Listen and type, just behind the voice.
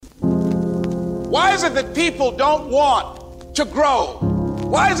Why is it that people don't want to grow?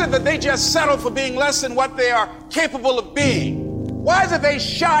 Why is it that they just settle for being less than what they are capable of being? Why is it they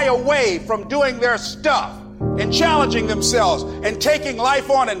shy away from doing their stuff and challenging themselves and taking life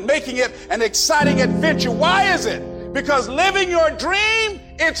on and making it an exciting adventure? Why is it? Because living your dream,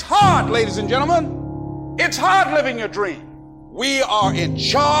 it's hard, ladies and gentlemen. It's hard living your dream. We are in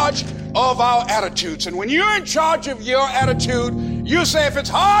charge of our attitudes. And when you're in charge of your attitude, you say, if it's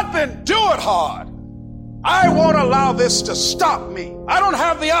hard, then do it hard. I won't allow this to stop me. I don't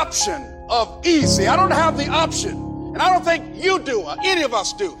have the option of easy. I don't have the option. And I don't think you do, or any of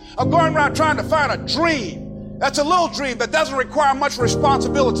us do, of going around trying to find a dream. That's a little dream that doesn't require much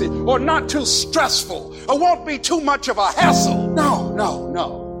responsibility or not too stressful or won't be too much of a hassle.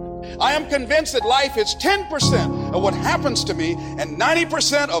 No. I am convinced that life is 10% of what happens to me and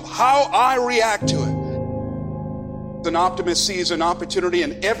 90% of how I react to it. An optimist sees an opportunity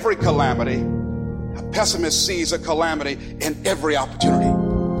in every calamity. A pessimist sees a calamity in every opportunity.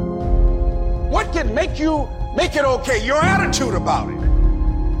 What can make it okay? Your attitude about it.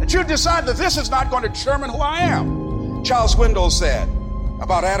 That you decide that this is not going to determine who I am. Charles Swindoll said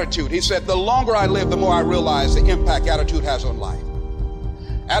about attitude, he said, the longer I live, the more I realize the impact attitude has on life.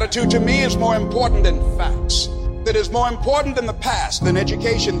 Attitude to me is more important than facts. It is more important than the past, than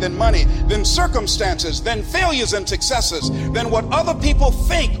education, than money, than circumstances, than failures and successes, than what other people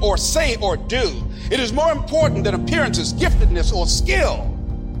think or say or do. It is more important than appearances, giftedness, or skill.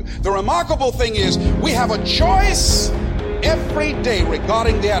 The remarkable thing is we have a choice every day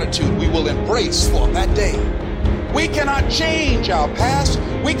regarding the attitude we will embrace for that day. We cannot change our past.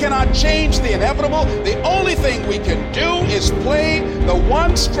 We cannot change the inevitable. The only thing we can do is play the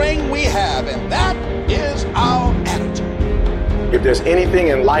one string we have, and that is our attitude. If there's anything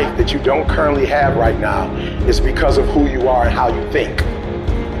in life that you don't currently have right now, it's because of who you are and how you think.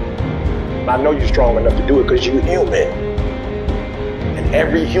 I know you're strong enough to do it because you're human. And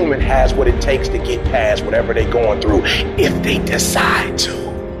every human has what it takes to get past whatever they're going through if they decide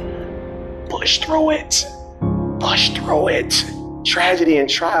to. Push through it. Push through it. Tragedy and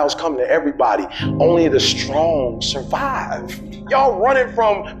trials come to everybody. Only the strong survive. Y'all running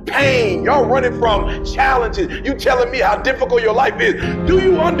from pain. Y'all running from challenges. You telling me how difficult your life is. Do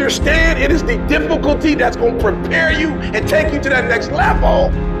you understand it is the difficulty that's going to prepare you and take you to that next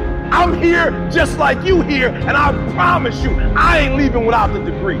level? I'm here just like you here, and I promise you, I ain't leaving without the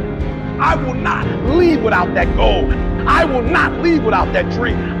degree. I will not leave without that goal. I will not leave without that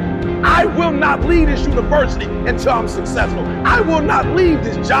dream. I will not leave this university until I'm successful. I will not leave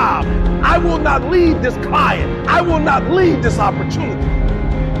this job. I will not leave this client. I will not leave this opportunity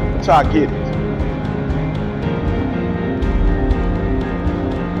until I get it.